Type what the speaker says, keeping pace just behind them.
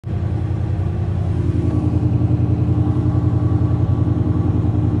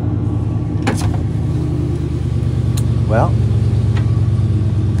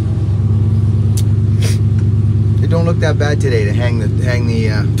that bad today to hang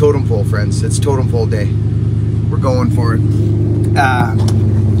the totem pole, friends. It's totem pole day. We're going for it.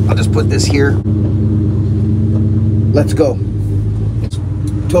 I'll just put this here. Let's go.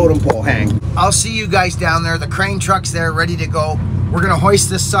 Totem pole hang. I'll see you guys down there. The crane truck's there, ready to go. We're gonna hoist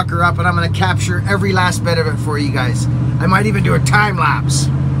this sucker up and I'm gonna capture every last bit of it for you guys. I might even do a time lapse.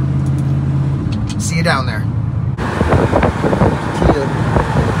 See you down there.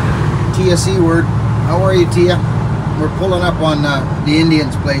 Tia Seaward. How are you, Tia? We're pulling up on the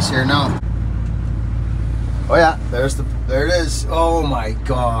Indians' place here now. Oh yeah, there it is. Oh my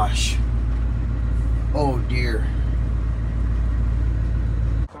gosh. Oh dear.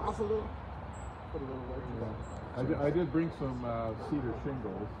 I did bring some cedar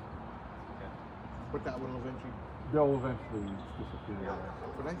shingles. But that will eventually... They'll eventually disappear.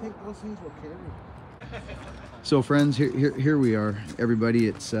 But I think those things will carry. So friends, here we are, everybody.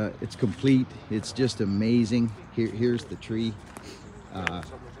 It's complete. It's just amazing. Here's the tree.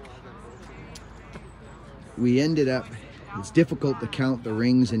 We ended up, it's difficult to count the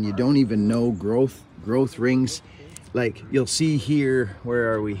rings and you don't even know growth rings. Like you'll see here,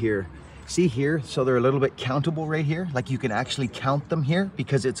 where are we here? See here, so they're a little bit countable right here. Like you can actually count them here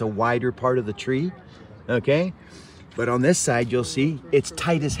because it's a wider part of the tree, okay? But on this side, you'll see it's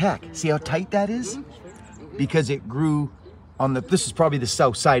tight as heck. See how tight that is? Because it grew on this is probably the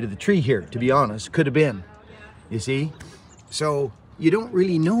south side of the tree here, to be honest. Could have been, you see? So you don't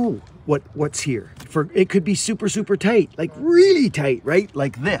really know what's here. It could be super, super tight, like really tight, right?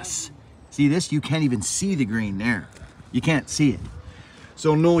 Like this. See this? You can't even see the green there. You can't see it.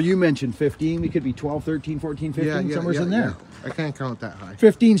 So Noel, you mentioned 15. We could be 12, 13, 14, 15, somewhere in there. I can't count that high.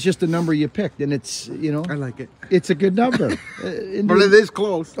 15 is just a number you picked, and it's, you know. I like it. It's a good number. But it is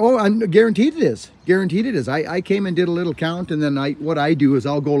close. Oh, I'm guaranteed it is. Guaranteed it is. I came and did a little count, and then what I do is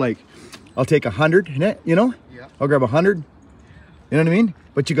I'll go like, I'll take 100, you know? Yeah. I'll grab 100. You know what I mean?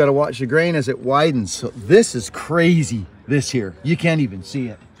 But you got to watch the grain as it widens. So this is crazy, this here. You can't even see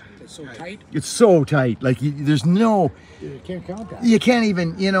it. It's so tight. It's so tight. Like there's no... You can't count that. You can't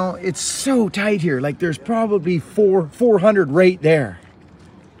even, you know, it's so tight here. Like there's probably 400 right there.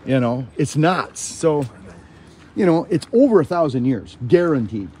 You know, it's nuts. So, you know, it's over 1,000 years,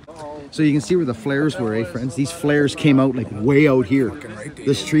 guaranteed. So you can see where the flares were, eh, friends? These flares came out like way out here.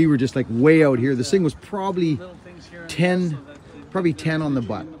 This tree were just like way out here. This thing was probably 10 on the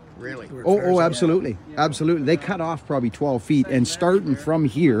butt. Really? Oh, absolutely. Absolutely. They cut off probably 12 feet. And starting from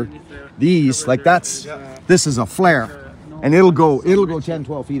here, these, like this is a flare. And it'll go 10,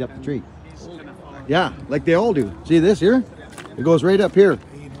 12 feet up the tree. Yeah, like they all do. See this here? It goes right up here.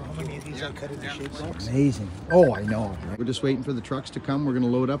 Amazing. Oh, I know. We're just waiting for the trucks to come. We're going to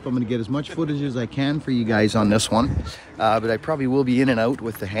load up. I'm going to get as much footage as I can for you guys on this one. But I probably will be in and out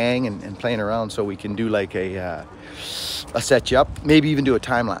with the hang and playing around so we can do like a set you up. Maybe even do a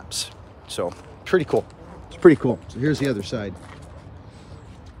time lapse. So, pretty cool. It's pretty cool. So here's the other side.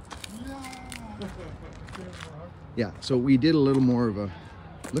 Yeah, so we did a little more of a,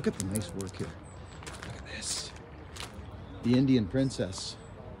 look at the nice work here. Look at this. The Indian princess,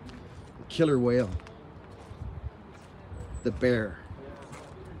 the killer whale, the bear,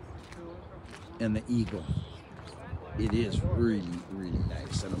 and the eagle. It is really, really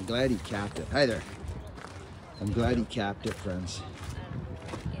nice, and I'm glad he capped it. Hi there. I'm glad he capped it, friends.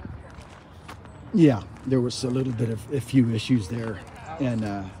 Yeah, there was a little bit of a few issues there,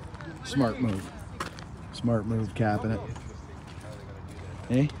 and smart move. Smart move capping it.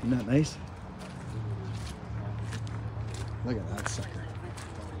 Hey, isn't that nice? Look at that sucker.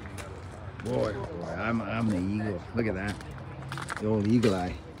 Boy, oh boy, I'm the eagle. Look at that. The old eagle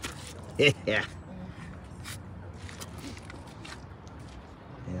eye. Yeah. Yeah.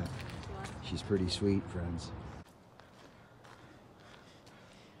 She's pretty sweet, friends.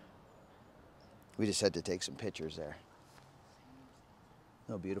 We just had to take some pictures there.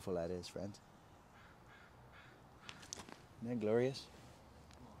 How beautiful that is, friends. Isn't that glorious?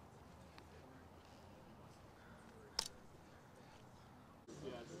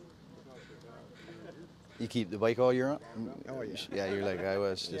 You keep the bike all year on? Oh yeah. Yeah, you're like I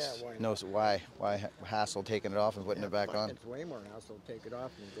was. Just no. So why hassle taking it off and putting it back on? It's way more hassle to take it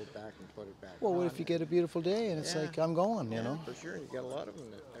off and go back and put it back Well, on. what if you get a beautiful day and it's like I'm going, you know? For sure, you get a lot of them.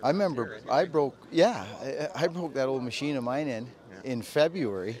 I remember I broke that old machine of mine in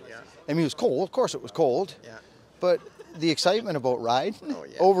February. Yeah. I mean, it was cold. Of course, it was cold. Yeah. But the excitement about riding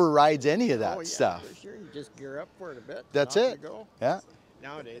overrides any of that stuff. For sure, you just gear up for it a bit. That's off it. You go. Yeah.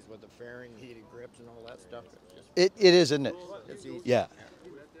 Nowadays, with the fairing, heated grips, and all that stuff, it's just It is, isn't it? it's easy. Yeah.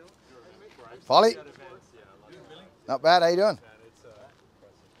 Polly, not bad. How you doing?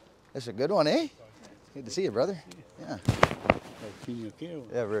 That's a good one, eh? Good to see you, brother. Yeah. Yeah,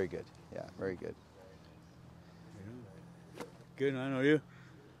 Yeah, very good. Yeah, very good. good, I know you.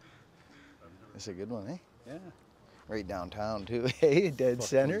 That's a good one, eh? Yeah. Right downtown too, hey, dead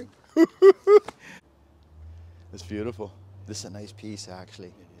center. It's beautiful. This is a nice piece,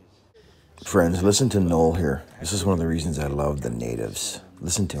 actually. Friends, listen to Noel here. This is one of the reasons I love the natives.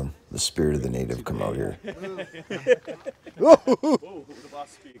 Listen to him. The spirit of the native come out here.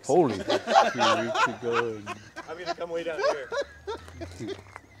 Holy. A few weeks ago, and I'm gonna come way down here.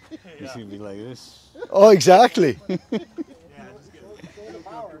 you see me like this. Oh, exactly. Yeah, just get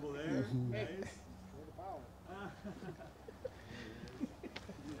comfortable there.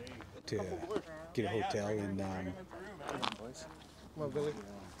 To get a hotel and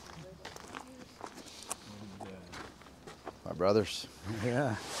My brothers.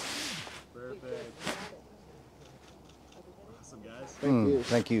 yeah. Perfect. Awesome, guys.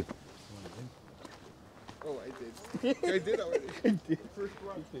 Thank you. Oh, I did. I did already. First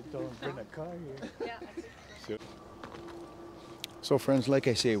one. Don't bring a car here. So friends, like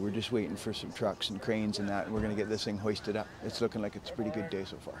I say, we're just waiting for some trucks and cranes and that, and we're gonna get this thing hoisted up. It's looking like it's a pretty good day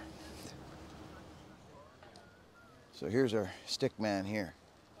so far. So here's our stick man here.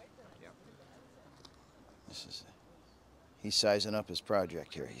 This is, he's sizing up his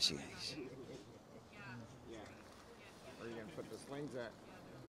project here. You see, Where are you gonna put the slings at?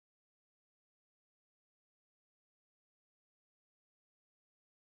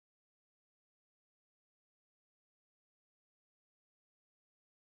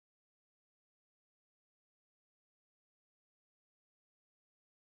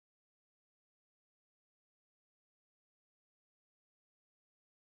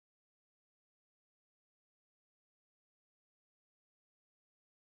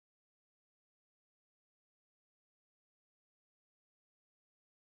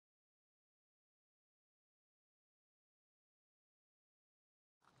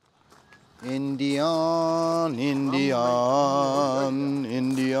 Indian, Indian,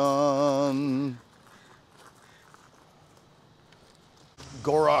 Indian.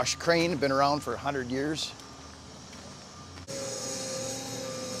 Gorosh crane, been around for 100 years.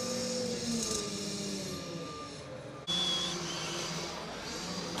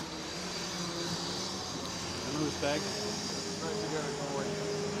 Loose bag.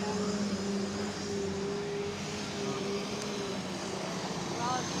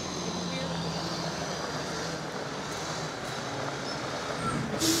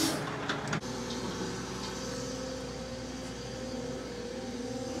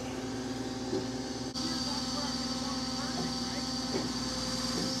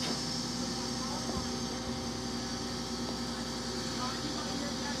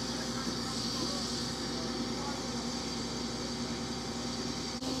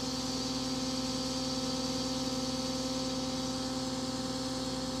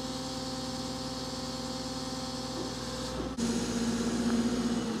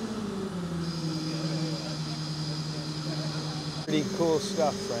 Pretty cool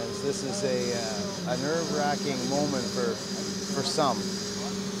stuff, friends. This is a nerve-wracking moment for some.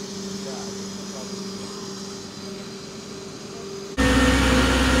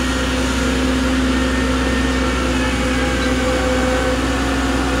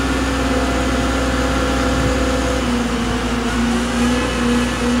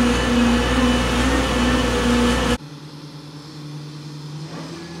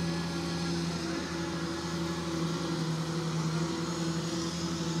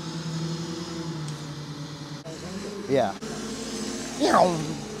 Yeah.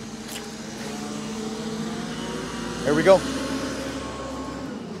 There we go.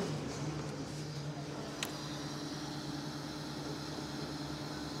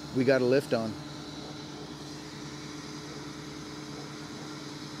 We got a lift on.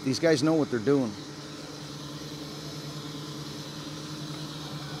 These guys know what they're doing.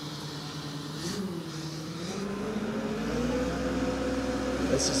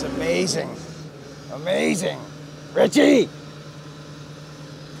 This is amazing. Amazing. Richie!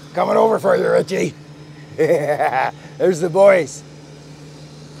 Coming over for you, Richie. There's the boys.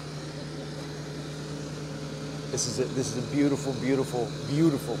 This is a beautiful, beautiful,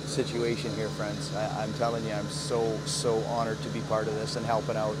 beautiful situation here, friends. I'm telling you, I'm so honored to be part of this and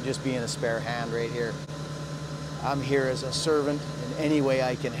helping out, just being a spare hand right here. I'm here as a servant in any way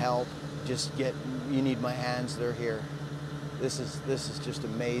I can help. You need my hands, they're here. This is just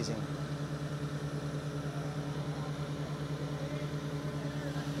amazing.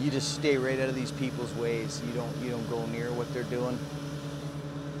 You just stay right out of these people's ways. You don't go near what they're doing.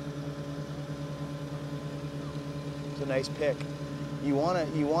 It's a nice pick. You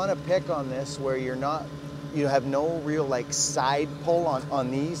wanna pick on this where you're not you have no real like side pull on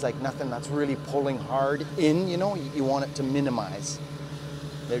these, like nothing that's really pulling hard in, you know, you want it to minimize.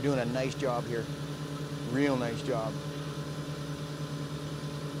 They're doing a nice job here. Real nice job.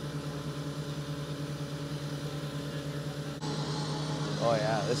 Oh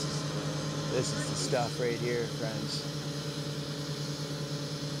yeah, this is the stuff right here, friends.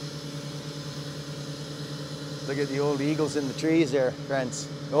 Look at the old eagles in the trees there, friends.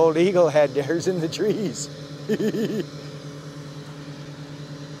 The old eagle head there's in the trees.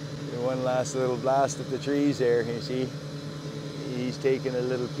 One last little blast at the trees there, you see. He's taking a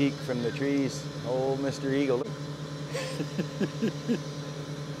little peek from the trees. Oh, Mr. Eagle.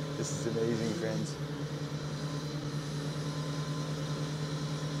 This is amazing, friends.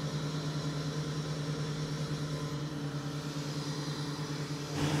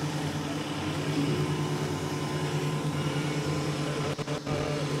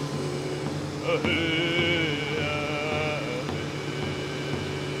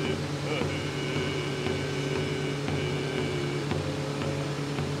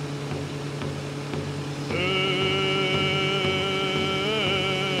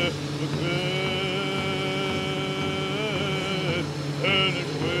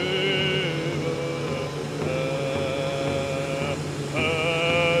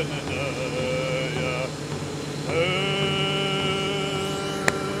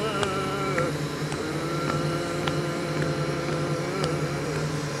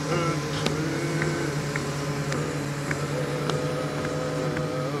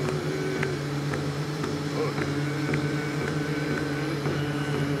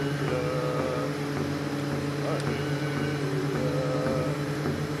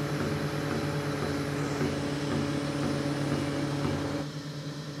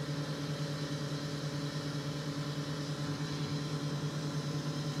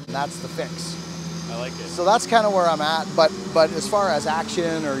 That's the fix. I like it. So that's kind of where I'm at. But as far as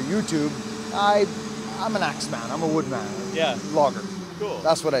action or YouTube, I'm an axe man. I'm a wood man. Yeah. Logger. Cool.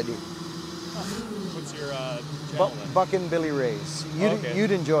 That's what I do. What's your channel then? Buckin' Billy Ray's. Okay.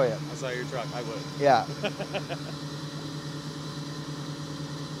 You'd enjoy it. I saw your truck. I would. Yeah.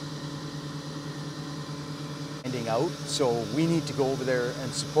 Finding out, so we need to go over there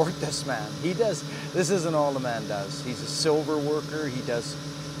and support this man. He does. This isn't all the man does. He's a silver worker. He does.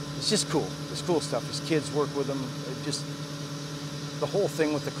 It's just cool. It's cool stuff. His kids work with him. It just the whole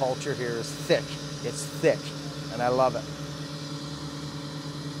thing with the culture here is thick. It's thick, and I love it.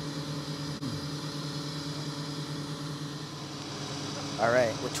 All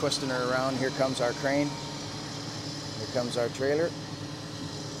right, we're twisting her around. Here comes our crane. Here comes our trailer.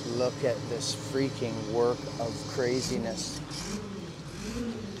 Look at this freaking work of craziness.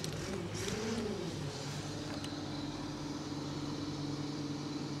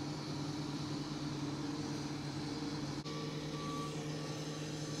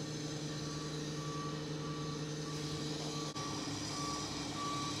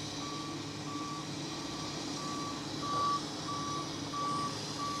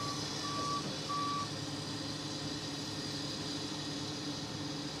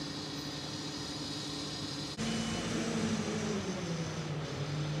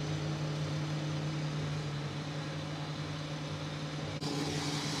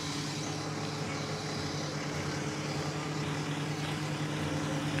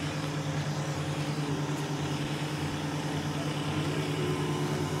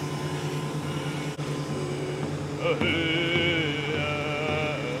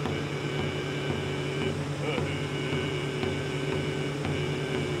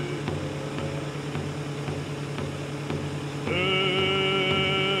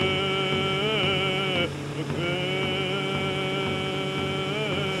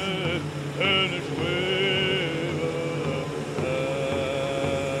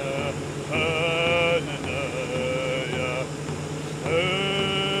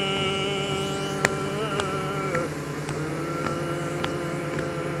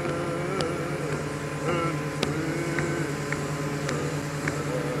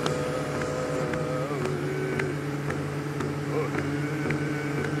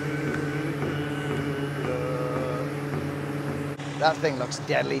 That thing looks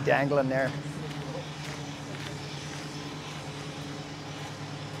deadly dangling there.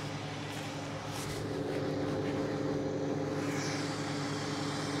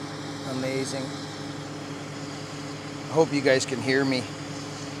 Amazing. I hope you guys can hear me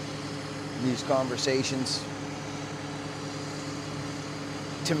in these conversations.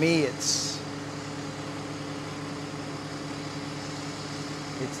 To me, it's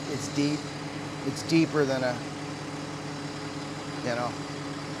deep. It's deeper than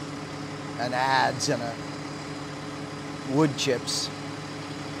an ads and wood chips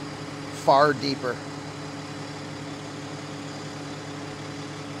far deeper.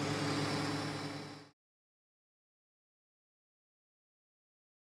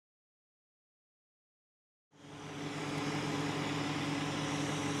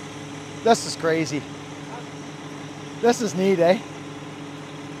 This is crazy. This is neat, eh?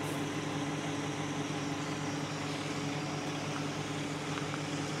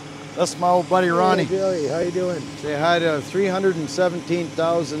 That's my old buddy Ronnie. Hey, Billy, how you doing? Say hi to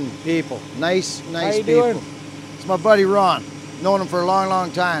 317,000 people. Nice How you people. doing? It's my buddy Ron. Known him for a long,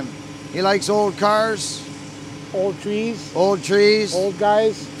 long time. He likes old cars, Old trees, old trees, old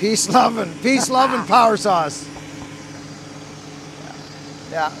guys. peace loving power sauce.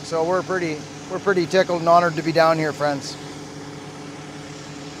 Yeah, so we're pretty tickled and honored to be down here, friends.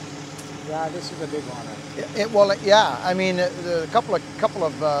 Yeah, this is a big honor. Yeah. I mean, a couple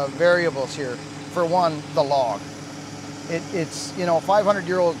of variables here. For one, the log. It's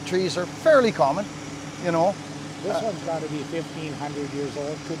 500-year-old trees are fairly common. You know, This one's got to be 1,500 years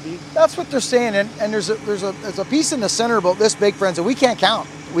old. Could be. that's what they're saying. And there's a piece in the center about this big, friends, that we can't count.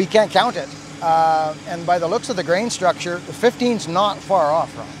 We can't count it. And by the looks of the grain structure, the 15's not far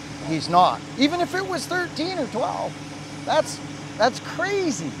off from. He's not. Even if it was 13 or 12, that's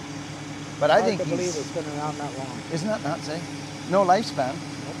crazy. But I think Hard to believe he's, it's been around that long. isn't that nuts, eh? No lifespan.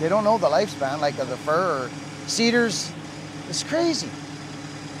 They don't know the lifespan like of the fir or cedars. It's crazy.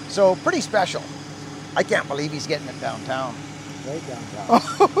 So pretty special. I can't believe he's getting it downtown. Right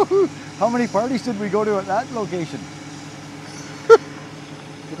downtown. How many parties did we go to at that location?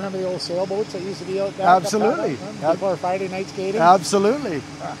 You remember the old sailboats that used to be out there? Absolutely. Before Friday night skating? Absolutely.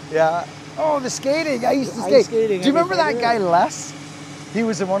 Yeah. Oh, the skating. I used to Ice skate. skating Do you remember that every guy Friday. Les? He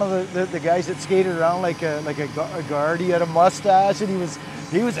was one of the guys that skated around like a guard. He had a mustache and he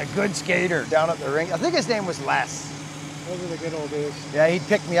was a good skater down at the rink. I think his name was Les. Those were the good old days. Yeah, he'd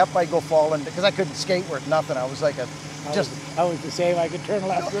pick me up. I'd go falling because I couldn't skate worth nothing. I was like I was the same. I could turn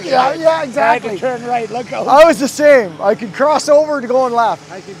left. or Yeah, right. yeah, exactly. I could turn right. Look out. I was the same. I could cross over to go and left.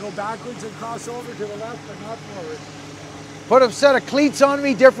 I could go backwards and cross over to the left, but not forward. Put a set of cleats on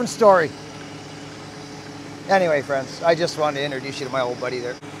me, different story. Anyway, friends, I just wanted to introduce you to my old buddy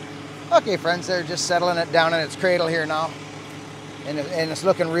there. Okay, friends, they're just settling it down in its cradle here now. And it's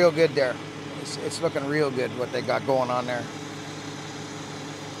looking real good there. It's looking real good what they got going on there.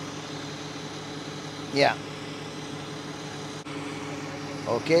 Yeah.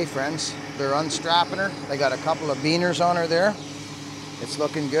 Okay, friends, they're unstrapping her. They got a couple of beaners on her there. It's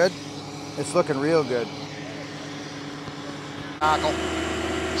looking good. It's looking real good.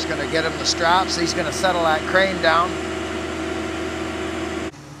 He's gonna get him the straps. He's gonna settle that crane down.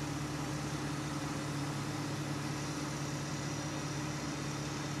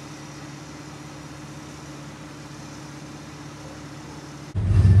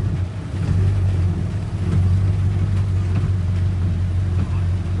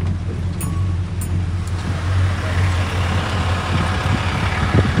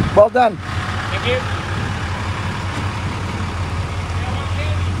 Well done. Thank you.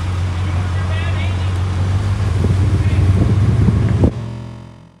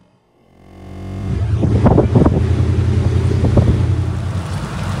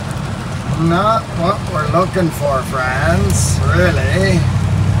 Not what we're looking for, friends, really.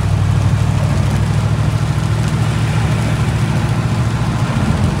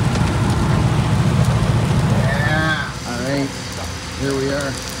 Yeah, all right, here we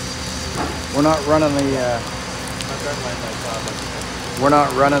are. We're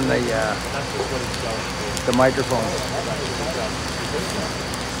not running the, the microphones.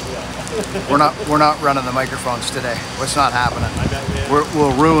 We're not running the microphones today. What's not happening?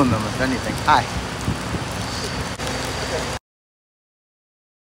 We'll ruin them if anything. Hi.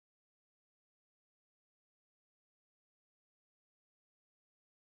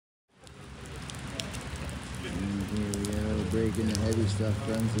 Breaking the heavy stuff,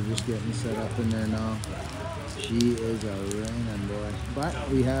 friends. They're just getting set up in there now. She is a raining boy, but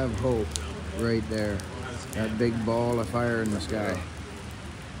we have hope right there. That big ball of fire in the sky.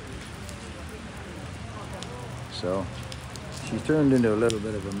 So she's turned into a little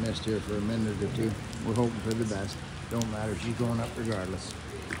bit of a mist here for a minute or two. We're hoping for the best. Don't matter, she's going up regardless.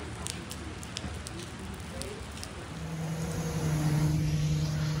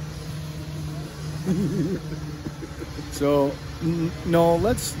 So, no,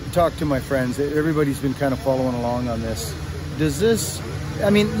 let's talk to my friends. Everybody's been kind of following along on this. Does this, I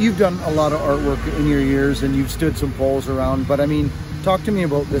mean, you've done a lot of artwork in your years and you've stood some poles around, but I mean, talk to me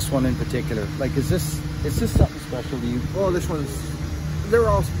about this one in particular. Like, is this something special to you? Well, this one's, they're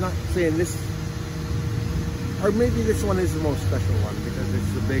all not saying this Or maybe this one is the most special one because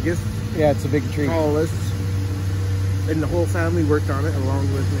it's the biggest, Yeah, it's a big tree. tallest, and the whole family worked on it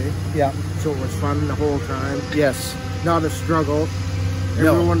along with me. Yeah. So it was fun the whole time. Yes. Not a struggle.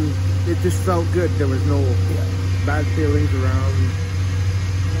 No. Everyone, it just felt good. There was no bad feelings around.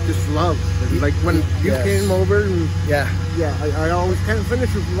 Just love. And like when you Yes. came over and Yeah. I always can't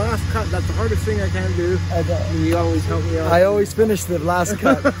finish with the last cut. That's the hardest thing I can do. And you always help me out. I always finish the last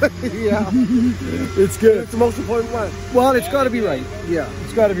cut. Yeah. It's good. It's the most important one. Well, it's got to be right. Yeah.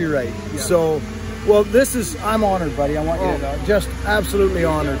 It's got to be right. So, well, this is, I'm honored, buddy. I want you to know. Just absolutely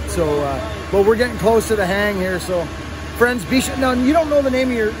honored. So, but we're getting close to the hang here. So, friends, be sure. Now, you don't know the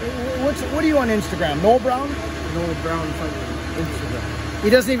name of your, what are you on Instagram? Noel Brown? Noel Brown from Instagram. He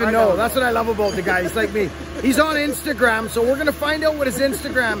doesn't even know. That's what I love about the guy. He's like me. He's on Instagram, so we're going to find out what his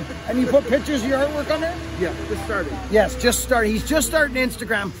Instagram, and you put pictures of your artwork on there? Yeah, just started. Yes, just started. He's just starting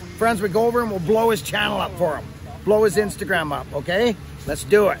Instagram. Friends, we go over and we'll blow his channel up for him. Blow his Instagram up, okay? Let's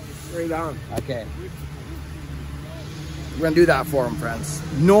do it. Right on. Okay. We're going to do that for him, friends.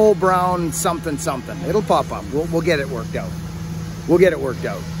 Noel Brown something something. It'll pop up. We'll get it worked out. We'll get it worked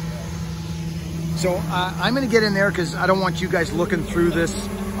out. So I'm going to get in there because I don't want you guys looking through this.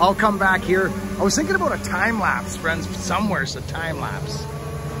 I'll come back here. I was thinking about a time lapse, friends. Somewhere's a time lapse.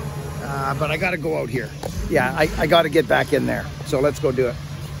 But I got to go out here. Yeah, I got to get back in there. So let's go do it.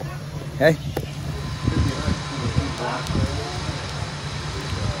 Okay?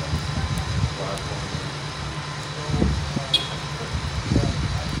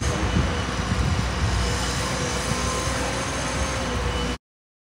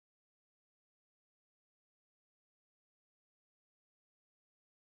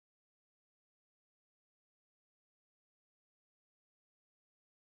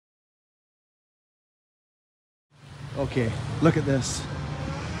 Okay, look at this.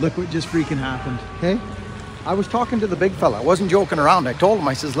 Look what just freaking happened, okay? I was talking to the big fella. I wasn't joking around. I told him,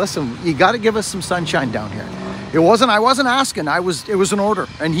 I says, listen, you got to give us some sunshine down here. I wasn't asking. It was an order,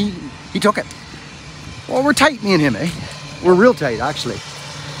 and he took it. Well, we're tight, me and him, eh? We're real tight, actually.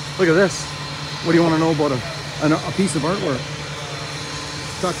 Look at this. What do you want to know about a piece of artwork?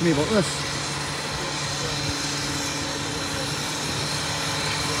 Talk to me about this.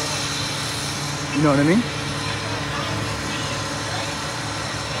 You know what I mean?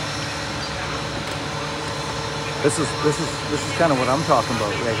 This is kind of what I'm talking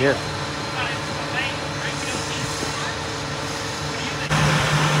about right here.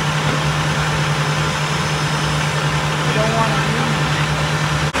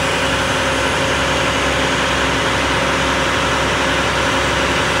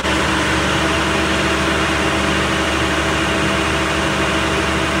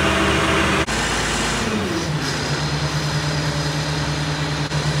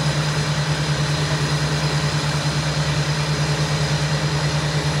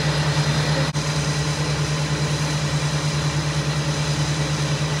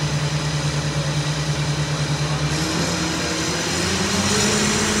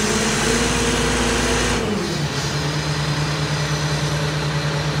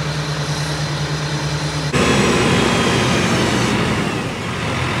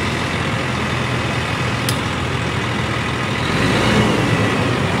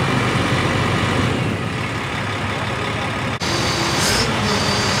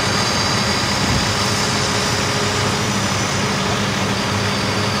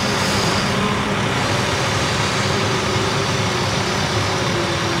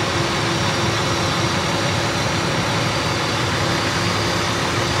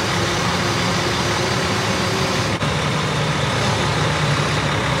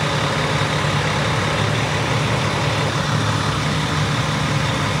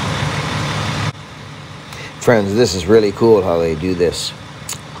 Friends, this is really cool how they do this.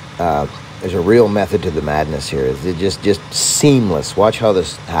 There's a real method to the madness here. It's just seamless. Watch how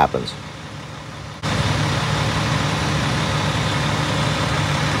this happens.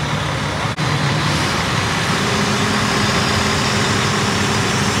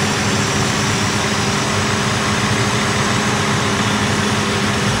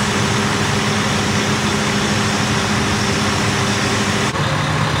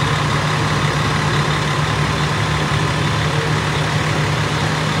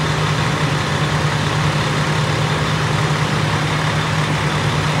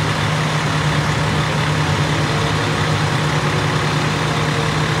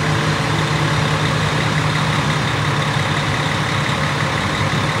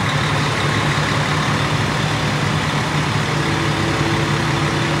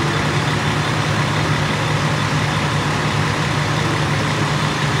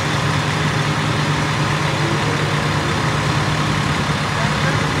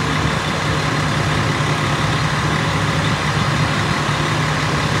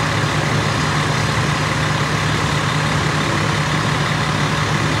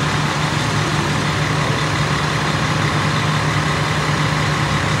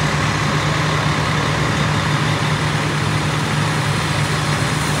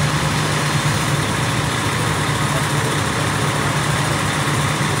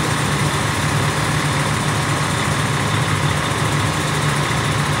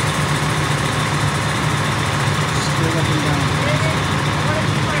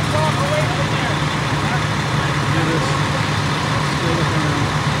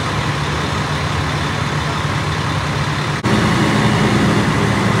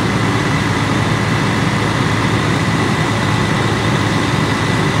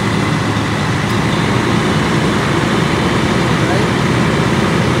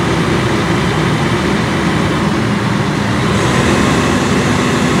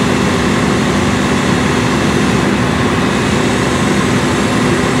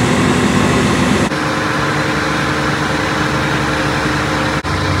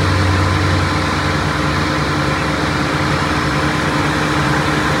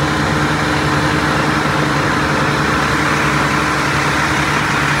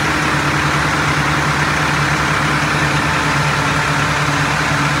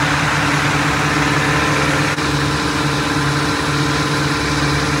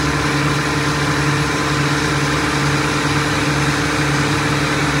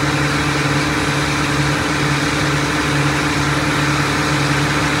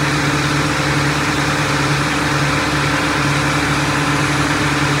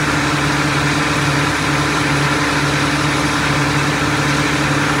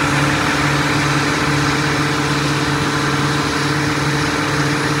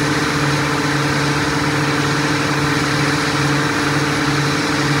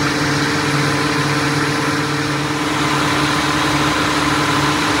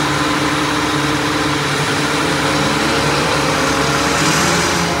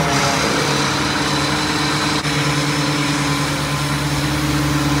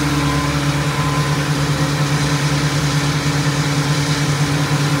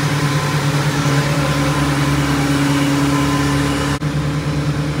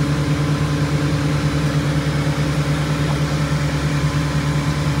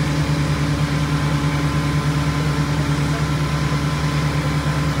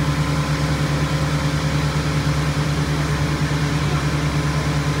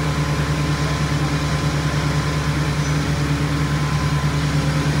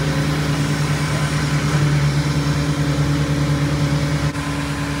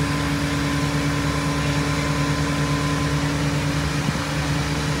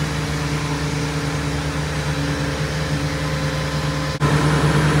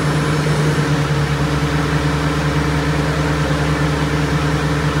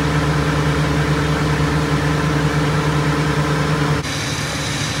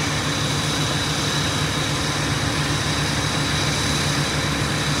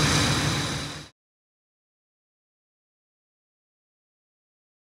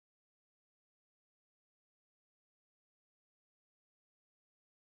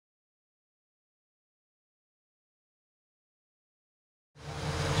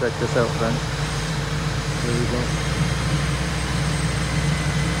 Check this out, friends. Here we go.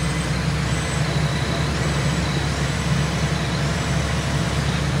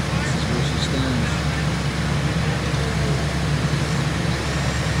 This is where she stands.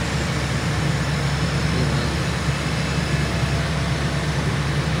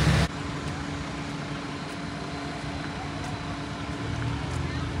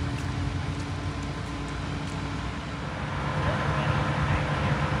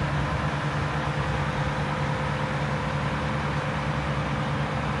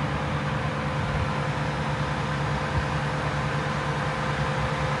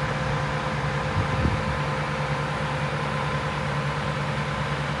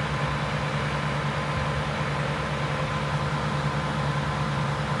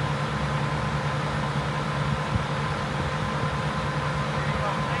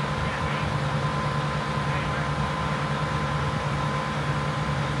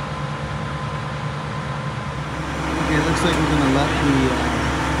 Okay, it looks like we're gonna let the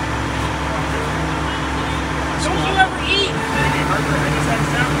Don't you ever eat!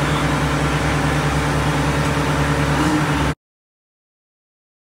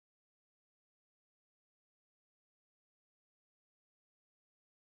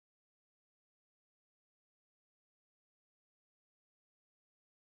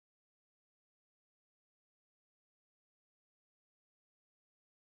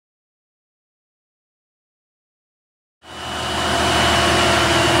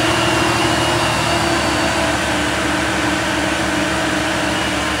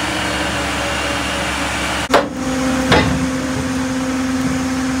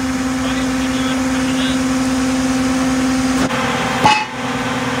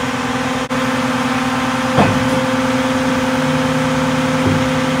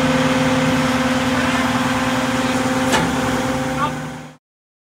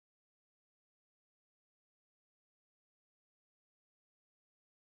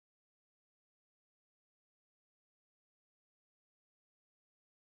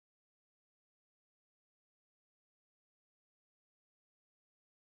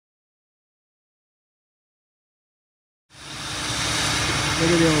 look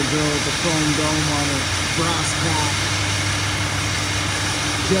at the old girl with the chrome dome on her brass cap.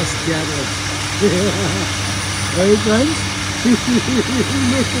 Just deadly. Right, friends? Look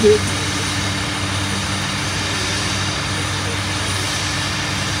at it.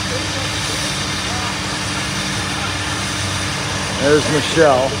 There's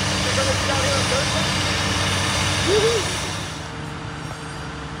Michelle.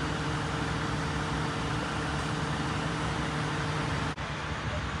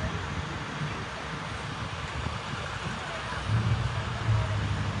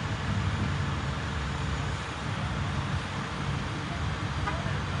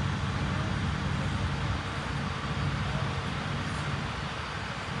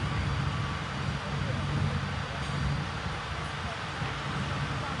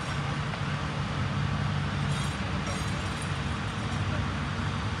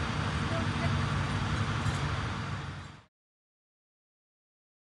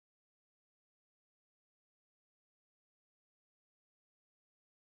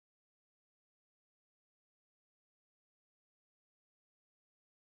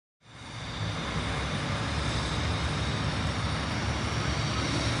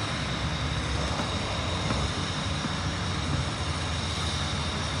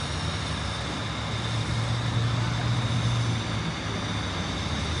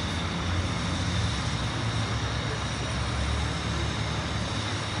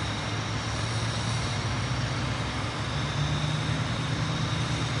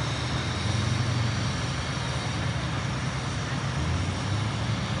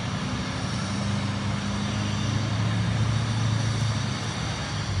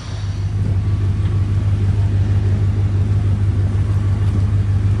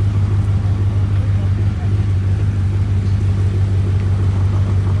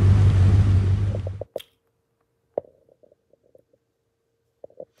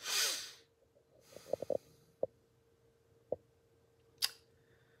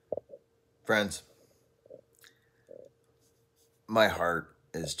 Friends, my heart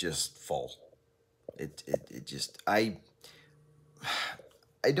is just full. It just, I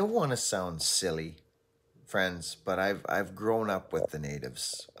don't want to sound silly, friends, but I've grown up with the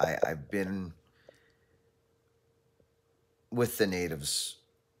natives. I've been with the natives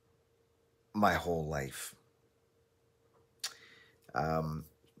my whole life.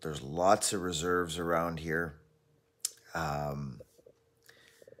 There's lots of reserves around here.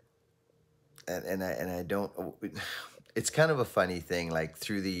 And I don't, it's kind of a funny thing, like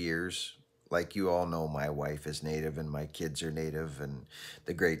through the years, like you all know, my wife is Native and my kids are Native, and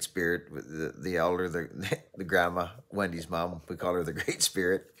the Great Spirit, the elder, the grandma, Wendy's mom, we call her the Great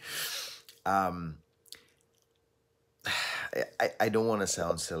Spirit. Um, I don't want to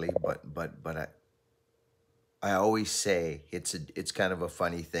sound silly, but I always say it's kind of a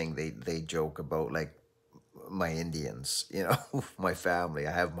funny thing. They joke about like my Indians, you know, my family.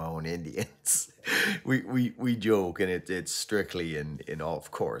 I have my own Indians. We joke, and it's strictly in all,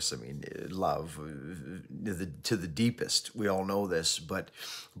 of course. I mean, love to the deepest. We all know this, but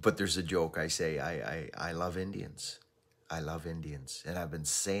there's a joke. I say I love Indians. I love Indians, and I've been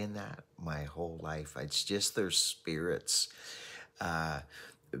saying that my whole life. It's just their spirits.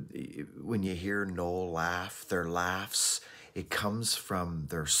 When you hear Noel laugh, their laughs, it comes from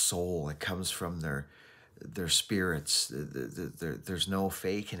their soul. It comes from their spirits. There's no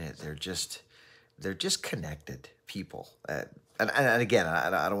faking it. They're just connected people. And again,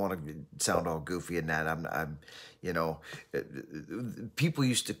 I don't want to sound all goofy in that. I'm you know, people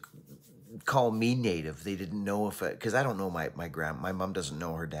used to call me Native. They didn't know if because I don't know my mom doesn't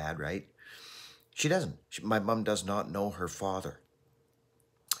know her dad, right? She doesn't. My mom does not know her father.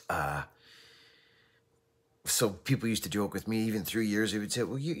 So people used to joke with me even through years. They would say,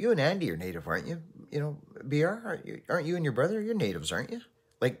 "Well, you and Andy are Native, aren't you? You know, BR, aren't you and your brother? You're natives, aren't you?"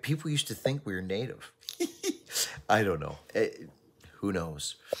 Like people used to think we were Native. I don't know. Who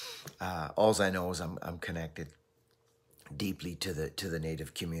knows? All I know is I'm connected deeply to the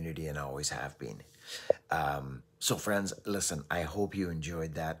Native community, and always have been. So friends, listen, I hope you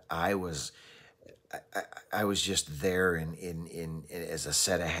enjoyed that. I was just there in as a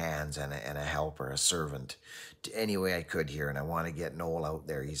set of hands and a helper, a servant, to any way I could here. And I want to get Noel out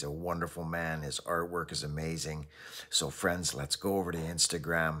there. He's a wonderful man. His artwork is amazing. So friends, let's go over to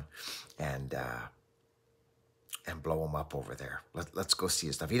Instagram and blow him up over there. Let's go see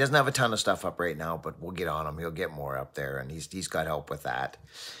his stuff. He doesn't have a ton of stuff up right now, but we'll get on him. He'll get more up there, and he's got help with that.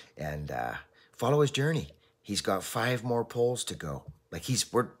 And follow his journey. He's got 5 more polls to go. Like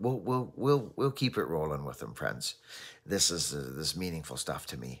we'll keep it rolling with him, friends. This is this meaningful stuff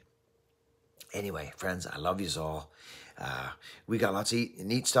to me. Anyway, friends, I love yous all. We got lots of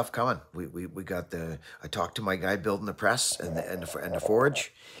neat stuff coming. We got I talked to my guy building the press and the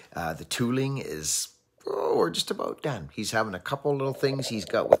forge. The tooling is, we're just about done. He's having a couple little things he's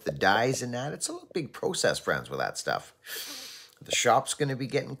got with the dies and that. It's a big process, friends, with that stuff. The shop's going to be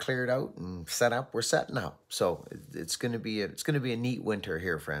getting cleared out and set up. We're setting up. So it's going to be a neat winter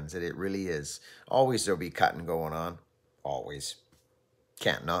here, friends. It really is. Always there'll be cutting going on. Always.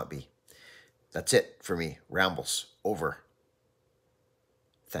 Can't not be. That's it for me. Rambles over.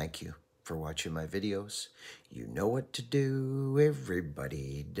 Thank you for watching my videos. You know what to do.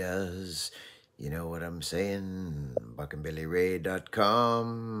 Everybody does. You know what I'm saying?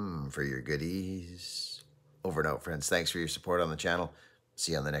 buckandbillyray.com for your goodies. Over and out, friends. Thanks for your support on the channel.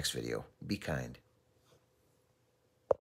 See you on the next video. Be kind.